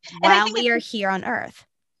 Absolutely. While we are here on earth.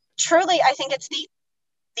 Truly, I think it's the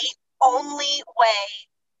only way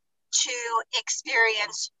to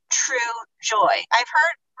experience true joy. I've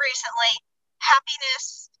heard recently,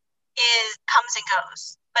 happiness comes and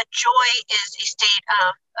goes, but joy is a state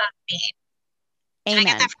of being. Amen. Did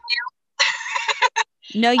I get that from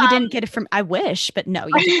you? No, you didn't get it from, I wish, but no,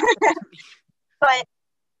 you didn't. But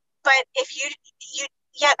if you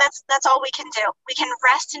yeah, that's all we can do. We can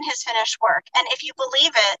rest in his finished work. And if you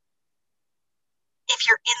believe it, if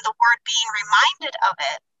you're in the word, being reminded of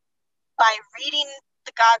it by reading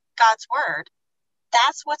God's word,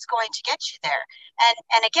 that's what's going to get you there.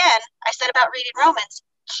 And again, I said about reading Romans,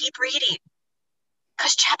 keep reading,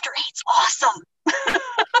 because chapter 8's awesome.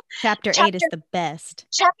 Chapter 8 is the best.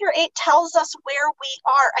 Chapter 8 tells us where we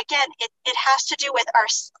are. Again, it has to do with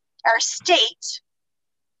our state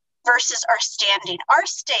versus our standing. Our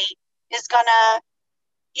state is gonna,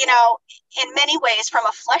 in many ways, from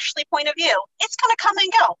a fleshly point of view, it's gonna come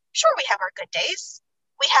and go. Sure, we have our good days,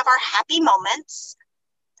 we have our happy moments,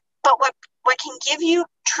 but what can give you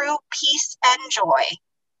true peace and joy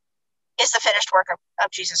is the finished work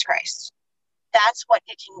of Jesus Christ. That's what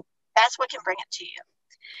can bring it to you.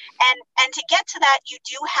 And to get to that, you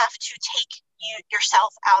do have to take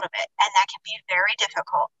yourself out of it, and that can be very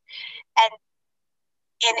difficult. And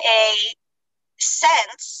in a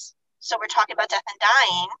sense, so we're talking about death and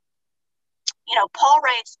dying, Paul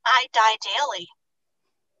writes, I die daily.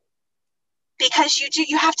 Because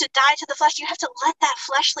you have to die to the flesh. You have to let that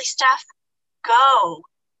fleshly stuff go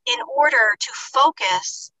in order to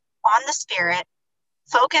focus on the Spirit,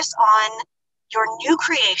 focus on your new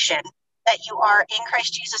creation that you are in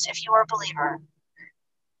Christ Jesus if you are a believer.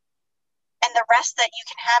 And the rest that you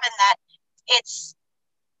can have in that, it's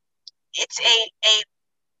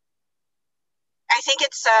I think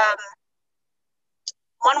it's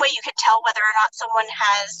one way you can tell whether or not someone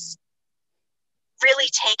has really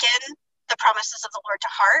taken the promises of the Lord to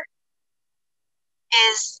heart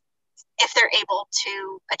is if they're able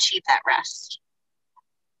to achieve that rest.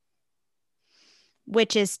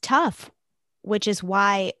 Which is tough, which is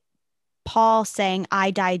why Paul saying,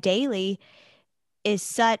 I die daily is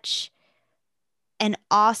such an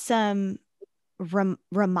awesome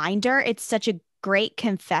reminder. It's such a great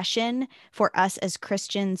confession for us as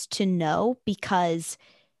Christians to know, because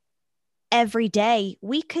every day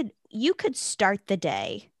you could start the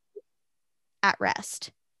day at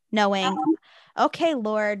rest, knowing, okay,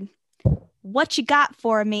 Lord, what you got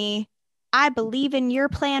for me? I believe in your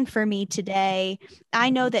plan for me today. I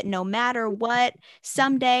know that no matter what,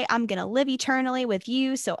 someday I'm going to live eternally with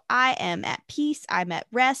you. So I am at peace. I'm at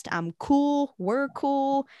rest. I'm cool. We're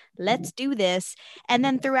cool. Let's do this. And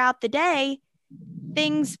then throughout the day,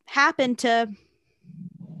 things happen to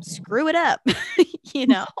screw it up,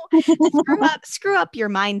 screw up your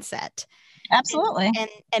mindset. Absolutely.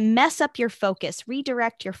 And mess up your focus,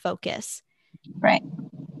 redirect your focus. Right.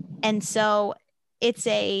 And so it's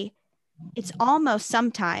almost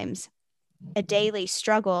sometimes a daily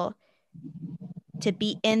struggle to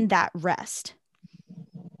be in that rest.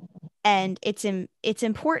 And it's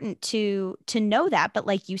important to know that. But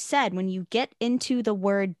like you said, when you get into the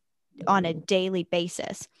word on a daily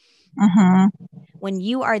basis, when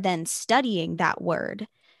you are then studying that word,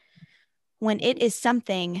 when it is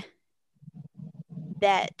something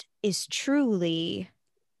that is truly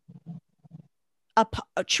a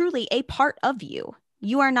part of you,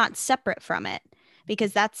 you are not separate from it,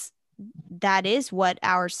 because that is what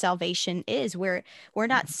our salvation is. We're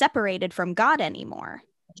not separated from God anymore.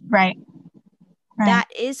 Right. That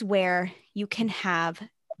is where you can have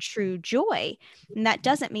true joy. And that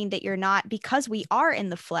doesn't mean that you're not, because we are in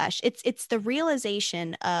the flesh. It's the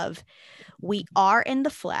realization of, we are in the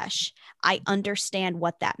flesh. I understand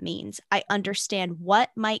what that means. I understand what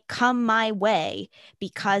might come my way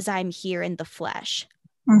because I'm here in the flesh.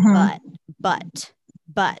 But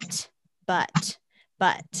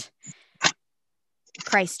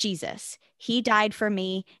Christ Jesus, he died for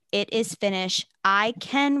me. It is finished. I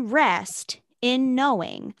can rest in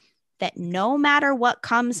knowing that no matter what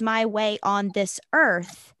comes my way on this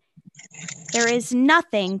earth, there is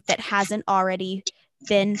nothing that hasn't already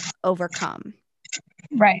been overcome.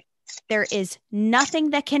 Right. there is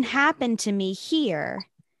nothing that can happen to me here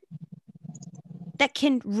that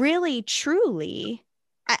can really, truly,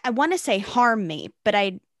 I want to say harm me, but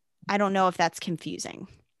I don't know if that's confusing.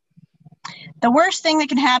 The worst thing that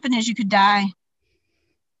can happen is you could die.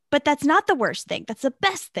 But that's not the worst thing. That's the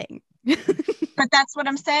best thing. But that's what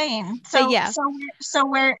I'm saying. So, But yeah. So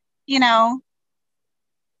we're, you know,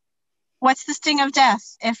 what's the sting of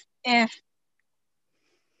death? If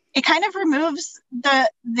it kind of removes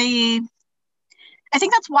the I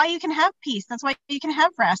think that's why you can have peace. That's why you can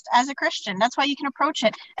have rest as a Christian. That's why you can approach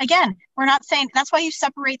it. Again, we're not saying that's why you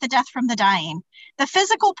separate the death from the dying. The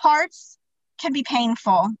physical parts can be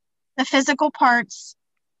painful. The physical parts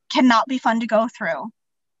cannot be fun to go through.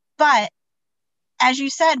 But as you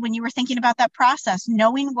said, when you were thinking about that process,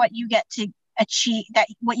 knowing what you get to achieve, that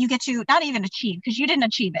what you get to not even achieve, because you didn't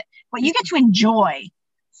achieve it, what you get to enjoy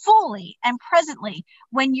fully and presently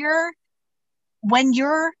when your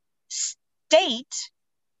state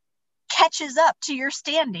catches up to your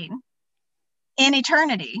standing in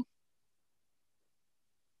eternity.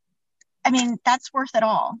 I mean, that's worth it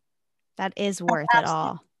all. That is worth it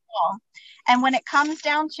all. And when it comes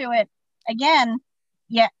down to it, again,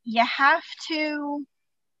 you have to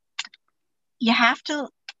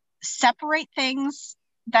separate things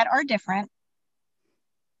that are different,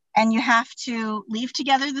 and you have to leave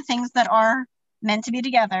together the things that are meant to be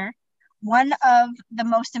together. One of the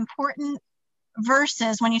most important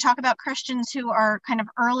verses when you talk about Christians who are kind of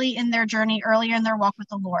early in their journey, earlier in their walk with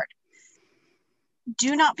the Lord,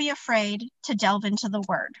 do not be afraid to delve into the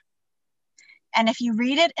word. And if you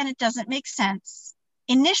read it and it doesn't make sense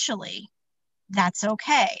initially, that's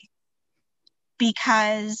okay.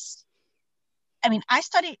 Because, I mean, I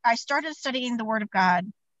started studying the Word of God,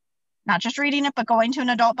 not just reading it, but going to an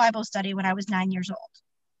adult Bible study when I was 9 years old.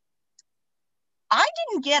 I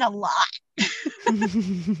didn't get a lot.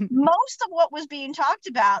 Most of what was being talked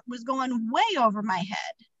about was going way over my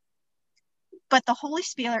head. But the Holy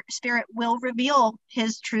Spirit will reveal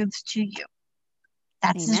his truths to you.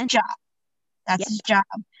 That's Amen. his job. That's his job.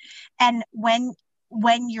 And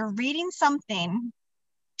when you're reading something,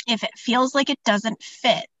 if it feels like it doesn't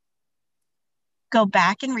fit, go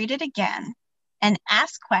back and read it again and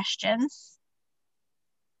ask questions,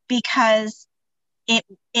 because it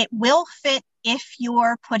will fit if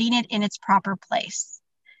you're putting it in its proper place.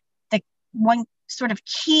 The one sort of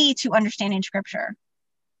key to understanding scripture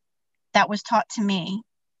that was taught to me,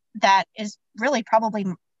 that is really probably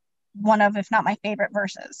one of, if not my favorite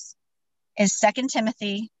verses, is 2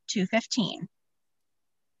 Timothy 2:15.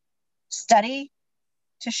 Study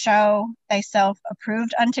to show thyself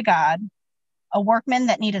approved unto God, a workman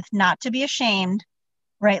that needeth not to be ashamed,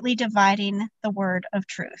 rightly dividing the word of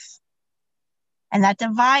truth. And that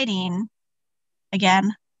dividing,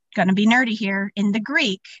 again, going to be nerdy here, in the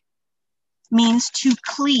Greek, means to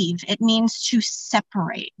cleave. It means to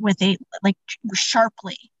separate with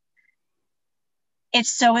sharply.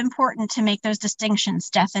 It's so important to make those distinctions,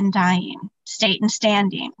 death and dying, state and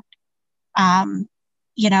standing.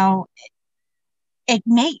 It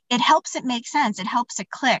helps it make sense. It helps it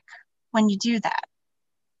click when you do that.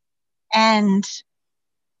 And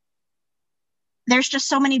there's just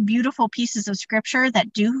so many beautiful pieces of scripture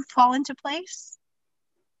that do fall into place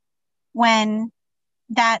when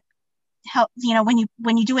that help,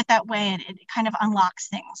 when you do it that way, it kind of unlocks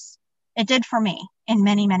things. It did for me in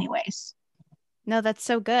many, many ways. No, that's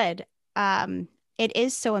so good. It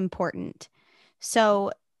is so important.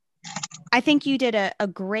 So I think you did a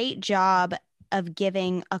great job of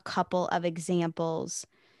giving a couple of examples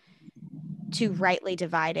to rightly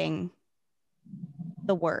dividing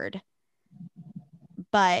the word.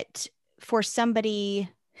 But for somebody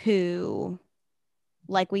who,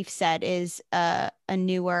 like we've said, is a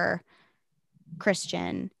newer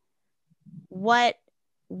Christian, what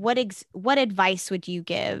advice would you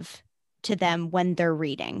give to them when they're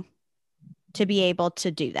reading to be able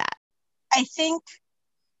to do that? I think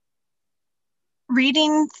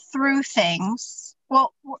reading through things,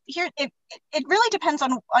 well, here it really depends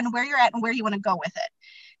on where you're at and where you want to go with it.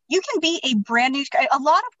 You can be a brand new, a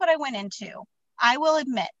lot of what I went into, I will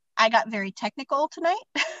admit, I got very technical tonight.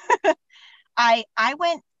 I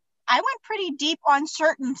went pretty deep on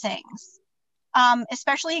certain things,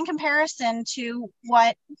 especially in comparison to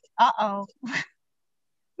what,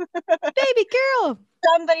 Baby girl,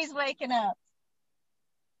 somebody's waking up.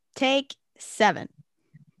 Take 7.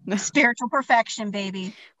 Spiritual perfection,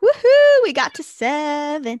 baby. Woohoo! We got to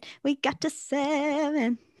 7.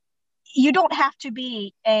 You don't have to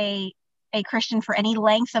be a Christian for any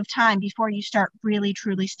length of time before you start really,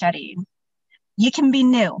 truly studying. You can be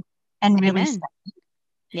new and really study.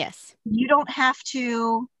 Yes. You don't have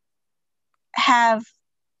to have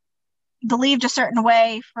believed a certain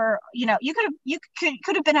way for, you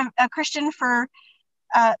could have been a Christian for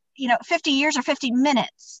 50 years or 50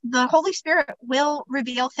 minutes. The Holy Spirit will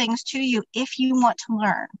reveal things to you if you want to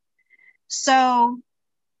learn. So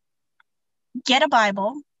get a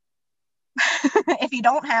Bible. If you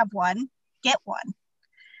don't have one, get one.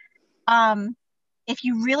 If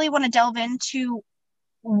you really want to delve into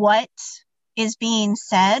what is being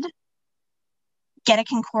said, get a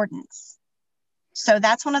concordance. So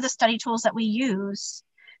that's one of the study tools that we use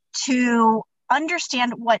to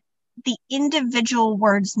understand what the individual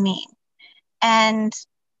words mean. And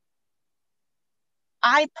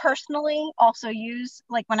I personally also use,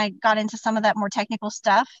 like when I got into some of that more technical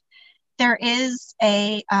stuff, there is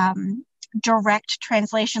a direct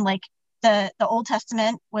translation. Like the Old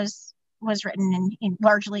Testament was written in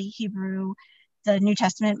largely Hebrew, the New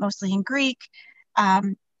Testament mostly in Greek.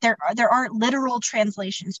 There are literal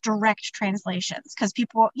translations, direct translations, because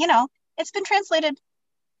people, it's been translated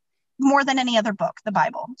more than any other book, the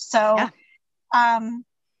Bible. So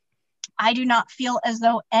I do not feel as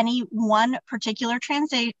though any one particular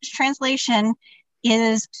translation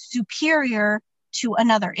is superior to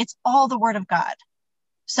another. It's all the Word of God.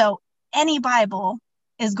 So any Bible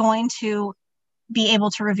is going to be able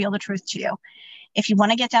to reveal the truth to you. If you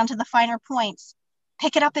want to get down to the finer points,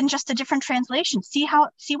 pick it up in just a different translation. See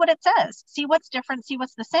what it says. See what's different. See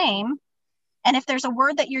what's the same. And if there's a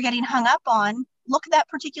word that you're getting hung up on, look that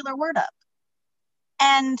particular word up.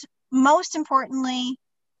 And most importantly,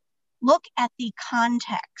 look at the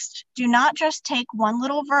context. Do not just take one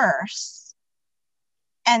little verse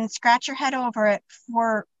and scratch your head over it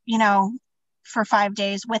for 5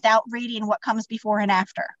 days without reading what comes before and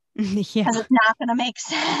after. Yeah. Because it's not going to make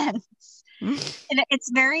sense. And it's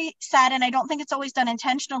very sad, and I don't think it's always done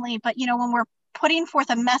intentionally, but when we're putting forth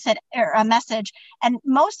a message, and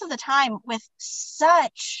most of the time with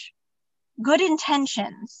such good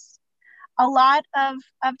intentions, a lot of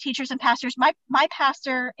teachers and pastors, my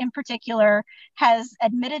pastor in particular has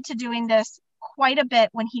admitted to doing this quite a bit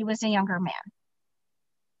when he was a younger man.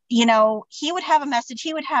 He would have a message,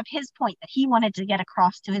 he would have his point that he wanted to get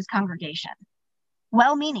across to his congregation,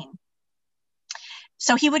 well-meaning.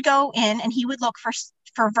 So he would go in and he would look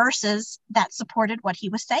for verses that supported what he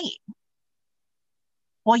was saying.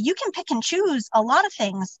 Well, you can pick and choose a lot of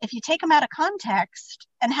things if you take them out of context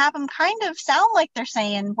and have them kind of sound like they're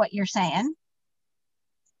saying what you're saying,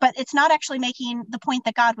 but it's not actually making the point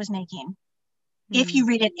that God was making if you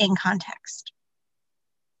read it in context.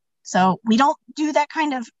 So we don't do that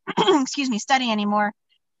kind of, study anymore.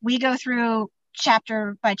 We go through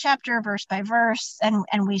chapter by chapter, verse by verse, and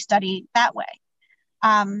we study that way.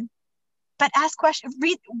 But ask questions.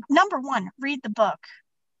 Number one, read the book.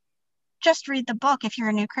 Just read the book if you're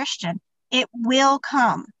a new Christian. It will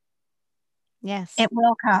come. Yes. It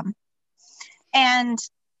will come. And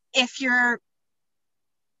if you're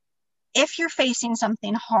facing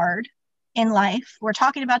something hard in life, we're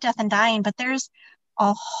talking about death and dying, but there's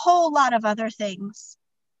a whole lot of other things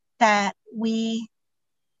that we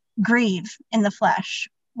grieve in the flesh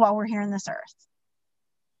while we're here on this earth.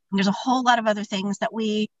 There's a whole lot of other things that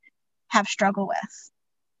we have struggled with.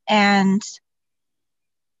 And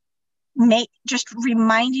just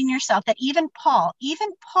reminding yourself that even Paul,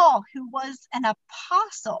 who was an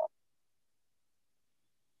apostle,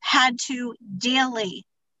 had to daily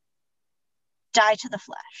die to the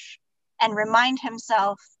flesh and remind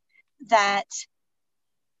himself that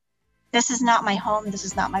this is not my home, this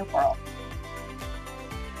is not my world.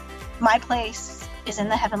 My place is in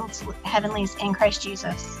the heavenlies in Christ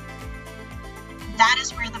Jesus. That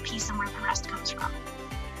is where the peace and where the rest comes from.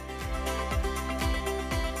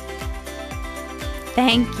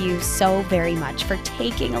 Thank you so very much for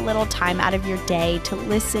taking a little time out of your day to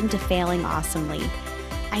listen to Failing Awesomely.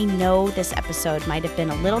 I know this episode might have been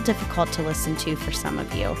a little difficult to listen to for some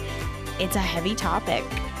of you. It's a heavy topic,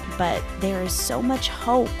 but there is so much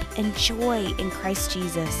hope and joy in Christ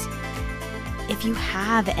Jesus. If you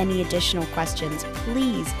have any additional questions,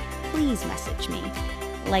 please message me.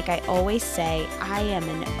 Like I always say, I am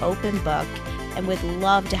an open book and would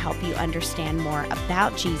love to help you understand more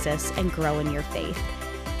about Jesus and grow in your faith.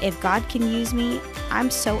 If God can use me, I'm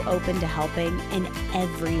so open to helping in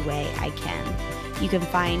every way I can. You can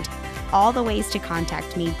find all the ways to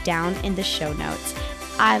contact me down in the show notes.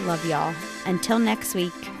 I love y'all. Until next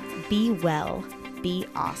week, be well, be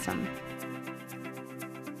awesome.